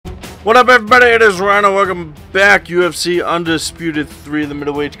What up, everybody? It is Rhino. Welcome back. UFC Undisputed 3, the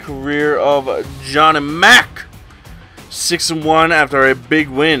middleweight career of Johnny Mack. 6-1 after a big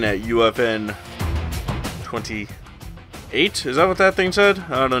win at UFN 28. Is that what that thing said?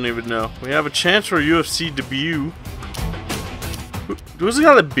 I don't even know. We have a chance for a UFC debut. Who's the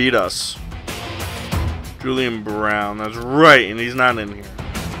guy that beat us? Julian Brown. That's right, and he's not in here.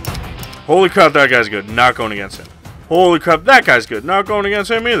 Holy crap, that guy's good. Not going against him. Holy crap, that guy's good. Not going against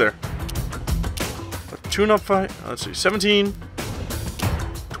him either. A tune-up fight. Let's see. 17.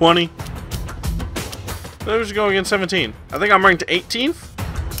 20. Who's going against 17? I think I'm ranked 18th.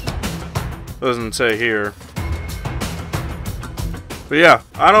 Doesn't say here. But yeah,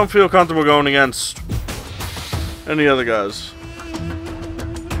 I don't feel comfortable going against any other guys.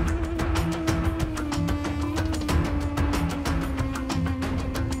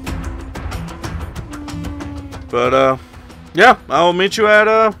 But, yeah, I will meet you at,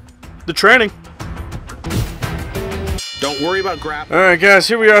 the training. Don't worry about grappling. Alright, guys,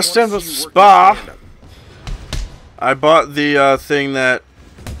 here we are, Stanford Spa. I bought the, thing that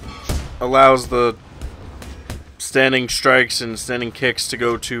allows the standing strikes and standing kicks to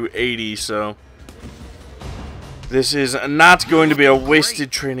go to 80, so this is not going to be a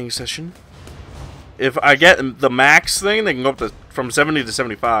wasted training session. If I get the max thing, they can go up to, from 70 to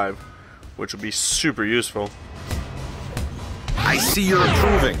 75, which would be super useful. I see you're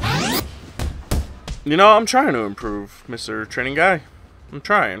improving. You know, I'm trying to improve, Mr. Training Guy. I'm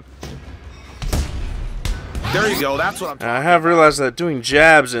trying. There you go, that's what I'm talking about. I have realized that doing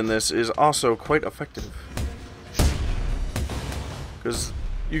jabs in this is also quite effective. Because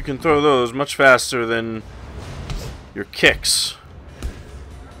you can throw those much faster than your kicks.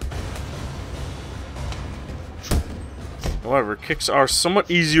 However, kicks are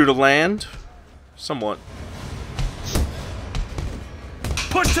somewhat easier to land. Somewhat.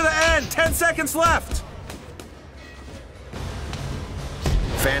 Push to the end! 10 seconds left!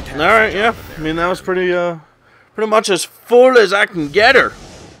 Fantastic. Alright, yeah. I mean, that was pretty much as full as I can get her.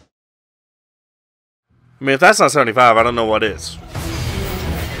 I mean, if that's not 75, I don't know what is.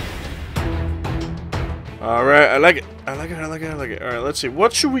 Alright, I like it. I like it, I like it, I like it. Alright, let's see.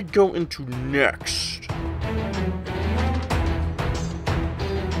 What should we go into next?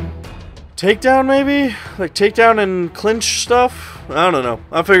 Takedown, maybe? Like takedown and clinch stuff? I don't know.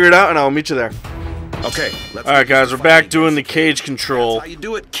 I'll figure it out and I'll meet you there. Okay, let's Alright, guys, we're back doing the cage control. That's how you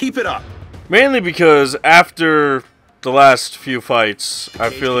do it. Keep it up. Mainly because after the last few fights,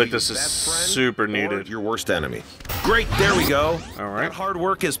 I feel like this is super needed. Your worst enemy. Great, there we go. Alright. That hard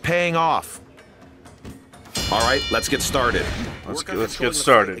work is paying off. Alright, let's get started. Let's get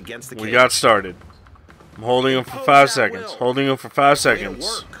started. We got started. I'm holding him for 5 seconds. Holding him for 5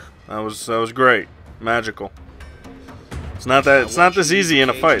 seconds. That was great. Magical. It's not this easy in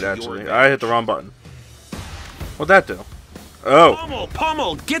a fight, actually. I hit the wrong button. What'd that do? Oh.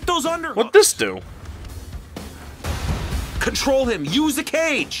 Pummel, get those under. What'd this do? Control him. Use the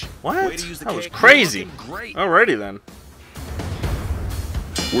cage. What? That was crazy. Alrighty then.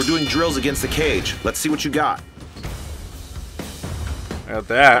 We're doing drills against the cage. Let's see what you got. Got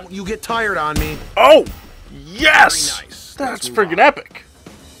that. Don't you get tired on me. Oh! Yes! Very nice. That's freaking epic.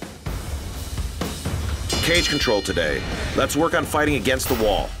 Cage control today. Let's work on fighting against the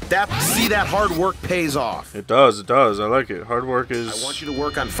wall. See that hard work pays off. It does, it does. I like it. Hard work is... I want you to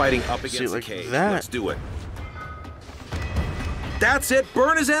work on fighting up against the cage. That. Let's do it. That's it.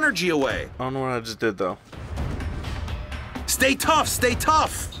 Burn his energy away. I don't know what I just did, though. Stay tough. Stay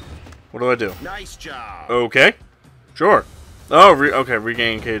tough. What do I do? Nice job. Okay. Sure. Oh, okay.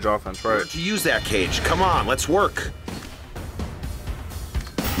 Regain cage offense. Right. Learn to use that cage. Come on. Let's work.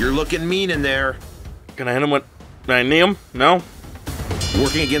 You're looking mean in there. Can I hit him with... Can I knee him? No?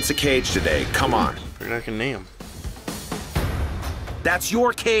 Working against the cage today. Come on. Figured I can knee him. That's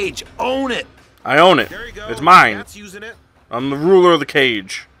your cage. Own it. I own it. There you go. It's mine. That's using it. I'm the ruler of the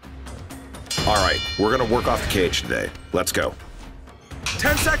cage. All right. We're going to work off the cage today. Let's go.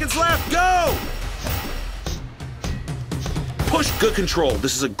 10 seconds left. Go! Push. Good control.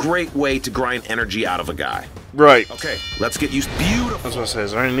 This is a great way to grind energy out of a guy. Right. Okay. Let's get used. Beautiful. That's what I say.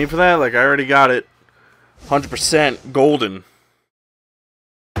 Is there any need for that? Like, I already got it. 100% golden.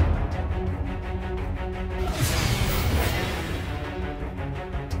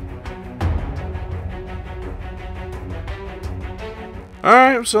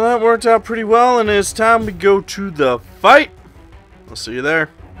 Alright, so that worked out pretty well, and it's time we go to the fight. I'll see you there.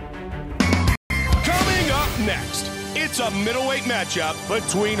 Coming up next, it's a middleweight matchup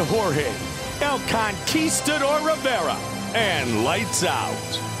between Jorge El Conquistador Rivera and Lights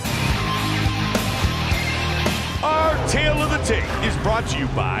Out. Our Tale of the Tape is brought to you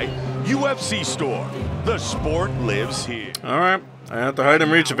by UFC Store. The sport lives here. All right. I have the height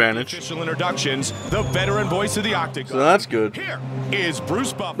and reach advantage. Official introductions, the veteran voice of the Octagon. So that's good. Here is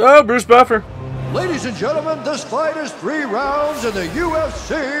Bruce Buffer. Oh, Bruce Buffer. Ladies and gentlemen, this fight is 3 rounds in the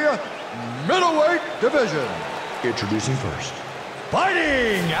UFC Middleweight division. Introducing first.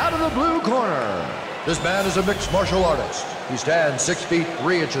 Fighting out of the blue corner. This man is a mixed martial artist. He stands 6 feet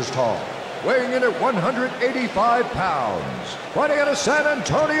 3 inches tall, weighing in at 185 pounds. Fighting out of San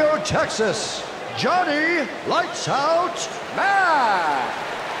Antonio, Texas, Johnny Lights Out Mack.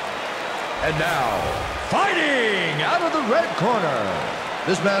 And now, fighting out of the red corner.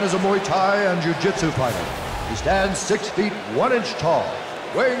 This man is a Muay Thai and Jiu-Jitsu fighter. He stands 6 feet 1 inch tall,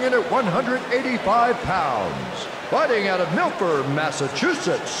 weighing in at 185 pounds. Fighting out of Milford,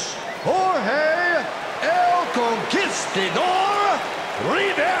 Massachusetts, Jorge El Conquistador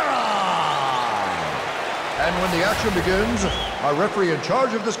Rivera. And when the action begins, our referee in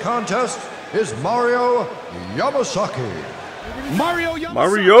charge of this contest is Mario Yamasaki. Mario Yamasaki,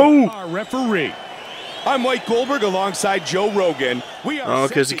 Mario. our referee. I'm Mike Goldberg alongside Joe Rogan. We are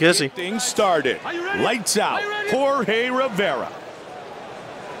set kissy to kissy. get things started. Lights out, Jorge Rivera.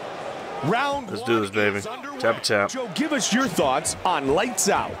 Round Let's do this, baby. Tap a tap. Joe, give us your thoughts on Lights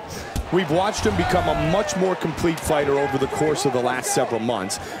Out. We've watched him become a much more complete fighter over the course of the last several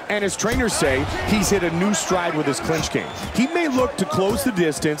months. And as trainers say, he's hit a new stride with his clinch game. He may look to close the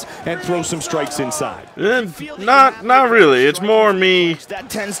distance and throw some strikes inside. Not really. It's more me That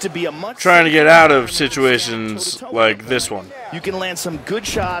tends to be a much trying to get out of situations like this one. You can land some good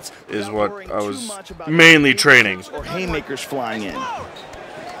shots Is without what worrying I too was much about mainly training. or haymakers flying in.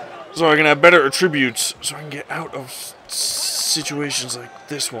 So I can have better attributes so I can get out of situations like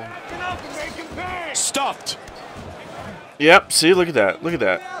this one. Stuffed. Yep, see, look at that. Look at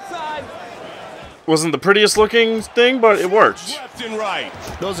that. Wasn't the prettiest looking thing, but it worked. Left and right.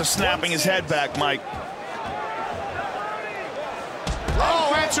 Those are snapping his head back, Mike.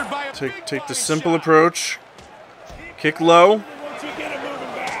 Oh, answered by a Take the simple approach. Kick low.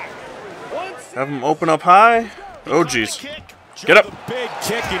 Have him open up high. Oh, jeez. Get up. big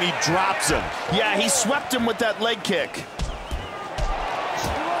kick and he drops him. Yeah, he swept him with that leg kick.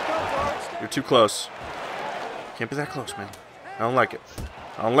 You're too close. Can't be that close, man. I don't like it.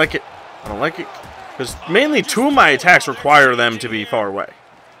 I don't like it. I don't like it. Because mainly 2 of my attacks require them to be far away.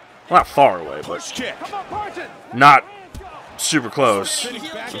 Well, not far away, but Push kick. not super close.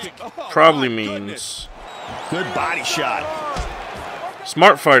 Probably means Good body shot.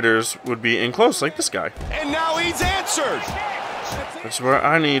 smart fighters would be in close, like this guy. And now he's answered. That's where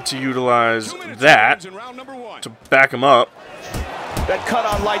I need to utilize that In round number 1. to back him up. That cut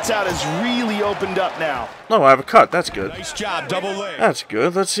on Lights Out has really opened up now. No, I have a cut. That's good. Nice job, double leg. That's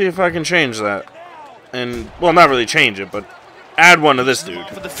good. Let's see if I can change that. And, well, not really change it, but add one to this dude.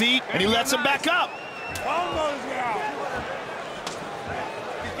 For the feet, and he lets him back up.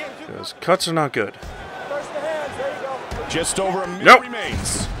 Because cuts are not good. Just over a minute Nope.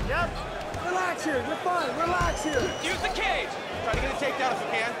 remains. Relax here, you're fine, relax here. Use the cage. Try to get a takedown if you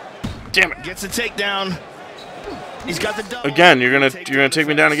can. Damn it. Gets a takedown. He's got the double. Again, you're gonna take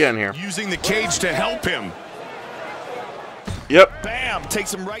me down again here. Using the cage to help him. Yep. Bam,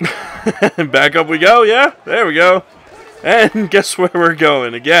 takes him right down. Back up we go, yeah? There we go. And guess where we're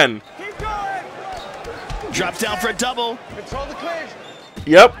going again. Keep going. Drops down for a double. Control the cage.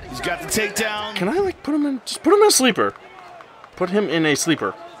 Yep. He's got the takedown. Can I like put him in? Just put him in a sleeper. Put him in a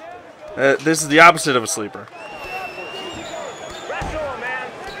sleeper. This is the opposite of a sleeper. Wrestle him,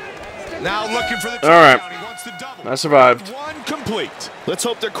 man. Now looking for the All right. takedown. He wants the double. I survived. One complete. Let's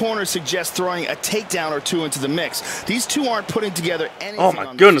hope their corners suggest throwing a takedown or 2 into the mix. These 2 aren't putting together anything. Oh my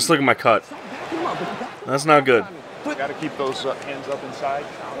on goodness! Look at my cut. That's not good. Got to keep those hands up inside.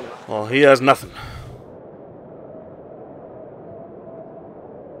 Well, he has nothing.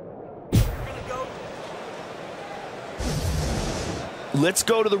 Let's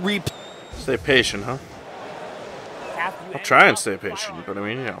go to the replay. Stay patient, huh? I'll try and stay patient, but I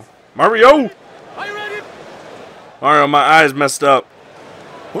mean, you know. Mario! Mario, my eyes messed up.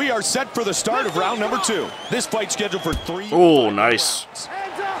 We are set for the start of round number 2. This fight scheduled for 3. Oh, nice.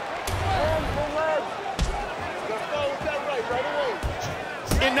 Hands up. Hands for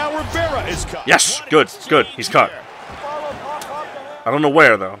legs. And now Rivera is cut. Yes, good, good. He's cut. I don't know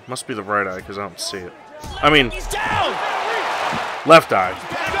where, though. Must be the right eye, because I don't see it. I mean, He's down. left eye.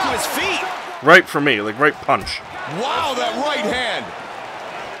 Back to his feet. Right for me, like right punch. Wow, that right hand.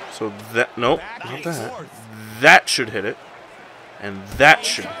 So that, nope, not that. That should hit it. And that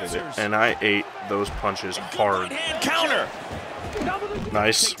should hit it. And I ate those punches hard. Hand counter.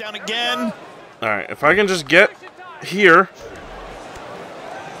 Nice. Down again. Alright, if I can just get here,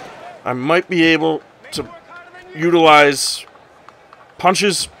 I might be able to utilize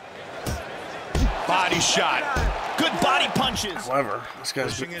punches. Body shot. Good body punches. However, this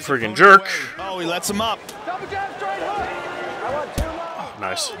guy's a freaking jerk. Oh, he lets him up. Double jab, straight hook. I want 2 more. Oh,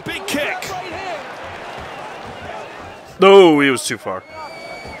 nice. Big kick. No, he was too far.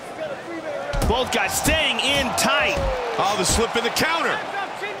 Both guys staying in tight. Oh, the slip in the counter.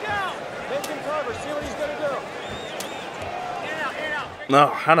 Chin down. Make him cover. See what he's going to do. In and out, in and out. No,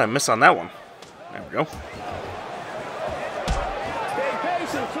 how did I miss on that one? There we go. Stay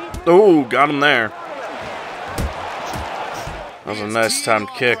patient. Keep Oh, got him there. That was a nice timed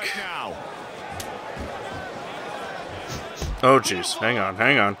kick. Oh, jeez. Hang on,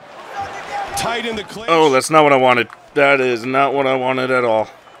 hang on. Tight in the clinch. Oh, that's not what I wanted. That is not what I wanted at all.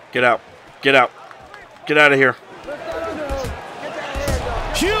 Get out. Get out. Get out of here.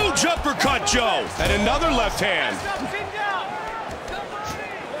 Huge uppercut, Joe. And another left hand.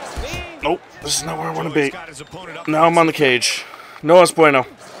 Nope, this is not where I want to be. Now I'm on the cage. No es bueno.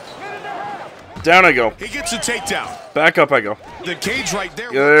 Down I go. He gets a takedown. Back up I go. The cage right there.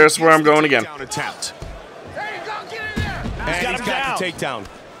 Yeah, there's where I'm going again. Attempt. There you go. Get in there. And got he's him got the down. takedown.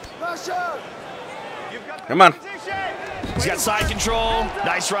 Pressure. Come on. He's got side control.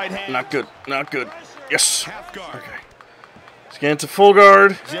 Nice right hand. Not good. Not good. Yes. Half guard. Okay. Let's get into full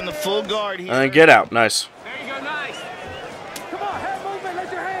guard. He's in the full guard here. And then get out. Nice. There you go. Nice. Come on. Head movement.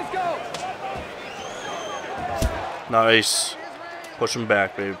 Let your hands go. Nice. Push him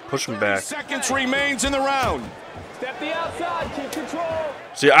back, baby. Push him back. Seconds remains in the round. Step the outside. Keep control.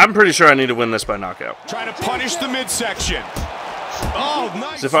 See, I'm pretty sure I need to win this by knockout. Trying to punish the midsection. Oh,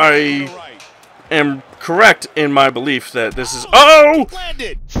 nice. If I am correct in my belief that this is... Oh!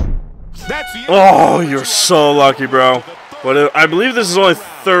 Landed. That's the Oh, you're so lucky, bro. But I believe this is only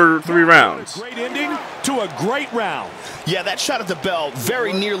 3 rounds. Great ending to a great round. Yeah, that shot at the bell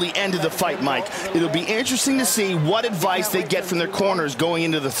very nearly ended the fight, Mike. It'll be interesting to see what advice they get from their corners going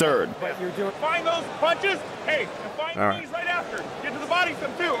into the third. Find those punches. Hey, and find All right. these right after. Get to the body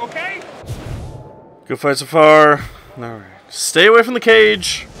some too, okay? Good fight so far. All right. Stay away from the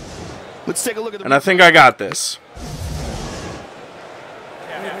cage. Let's take a look at the... And I think I got this.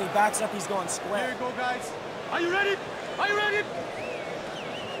 When he backs up, he's going square. Here you go, guys. Are you ready? Are you ready?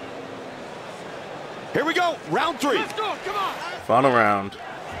 Here we go. Round 3. Let's go. Come on. Final round.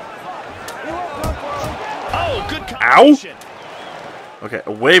 Oh, good Ow! combination. Okay,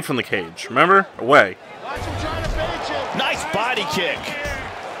 away from the cage. Remember? Away. Nice body kick.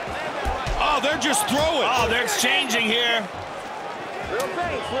 Oh, they're just throwing. Oh, they're exchanging here. Little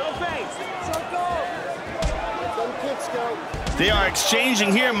feints. Little feints. Circle. Some kicks go. They are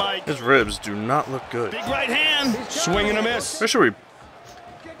exchanging here, Mike. His ribs do not look good. Big right hand. Swing and a miss. Pretty sure we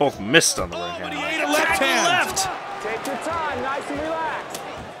both missed on the right But he hand. ate a left Tackle hand. left. Take your time. Nice and relaxed.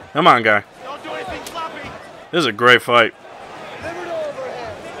 Come on, guy. Don't do anything sloppy. This is a great fight.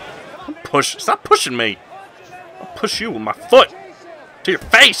 Push. Stop pushing me. I'll push you with my foot. To your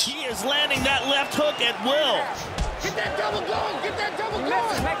face. He is landing that left hook at will. Get that double going. Get that double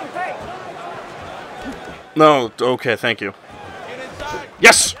going. Make him fake. No, okay, thank you.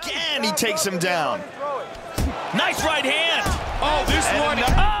 Yes! Again, he takes him down. Nice right hand. Oh, this one.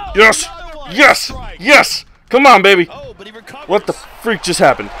 Oh, Yes! another one. Yes! Yes! Come on, baby. Oh, but he recovers. What the freak just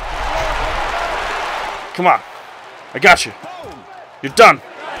happened? Come on. I got you. You're done.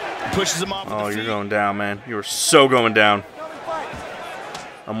 Pushes him off. Oh, with the you're feet. going down, man. You are so going down.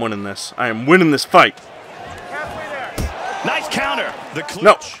 I'm winning this. I am winning this fight. Nice counter. The clinch.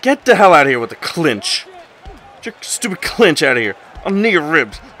 No, get the hell out of here with the clinch. Get your stupid clinch out of here. I'll knee your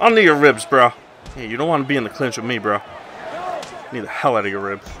ribs. I'll knee your ribs, bro. Hey, you don't want to be in the clinch with me, bro. Knee the hell out of your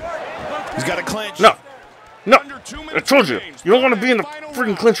rib. He's got a clinch. No. No. Under 2 I minutes told you. remains. You don't want to be in the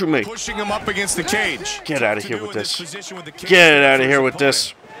freaking clinch with me. Pushing him up against the cage. Get out of To here do with in this. position with the cage Get out of for here his with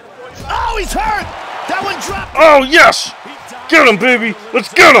this. Oh, he's hurt. That one dropped. Oh, yes. Get him, baby.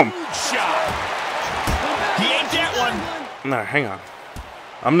 Let's get him. Shot. He ain't that one. No, hang on.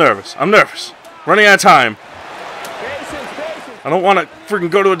 I'm nervous. I'm nervous. Running out of time. I don't want to freaking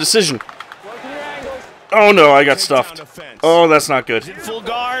go to a decision. Oh, no, I got stuffed. Oh, that's not good. In full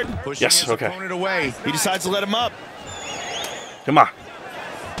guard. Pushing Yes, his okay. opponent away. He decides to let him up. Come on.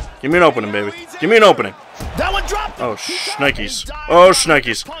 Give me an opening, baby. Give me an opening. That one dropped. Oh, shnikes. Oh,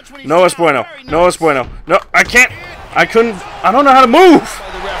 shnikes. No es bueno. No es bueno. No, I can't. I couldn't. I don't know how to move.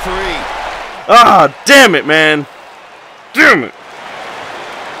 By the referee. Ah, damn it, man. Damn it.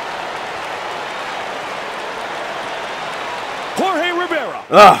 Jorge Rivera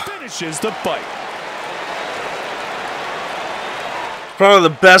Ah, finishes the fight. probably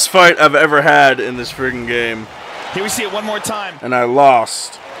the best fight I've ever had in this freaking game. Here we see it one more time. And I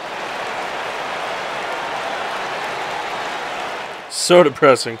lost. So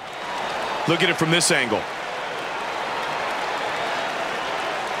depressing. Look at it from this angle.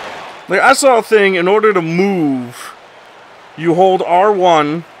 Like, I saw a thing, in order to move, you hold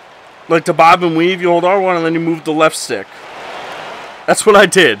R1, like to bob and weave, you hold R1 and then you move the left stick. That's what I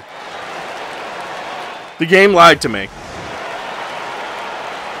did. The game lied to me.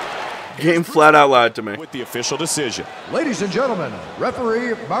 The game flat out lied to me. With the official decision. Ladies and gentlemen,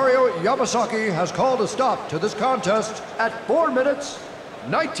 referee Mario Yamasaki has called a stop to this contest at 4 minutes,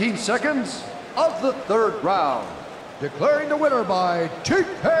 19 seconds of the 3rd round. Declaring the winner by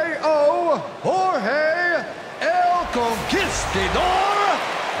TKO, Jorge El Conquistador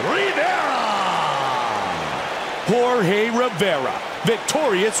Rivera. Jorge Rivera,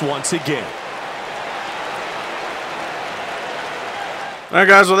 victorious once again. Alright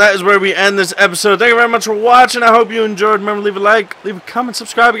guys, well that is where we end this episode. Thank you very much for watching. I hope you enjoyed. Remember, leave a like, leave a comment,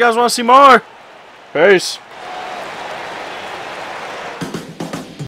 subscribe if you guys want to see more. Peace.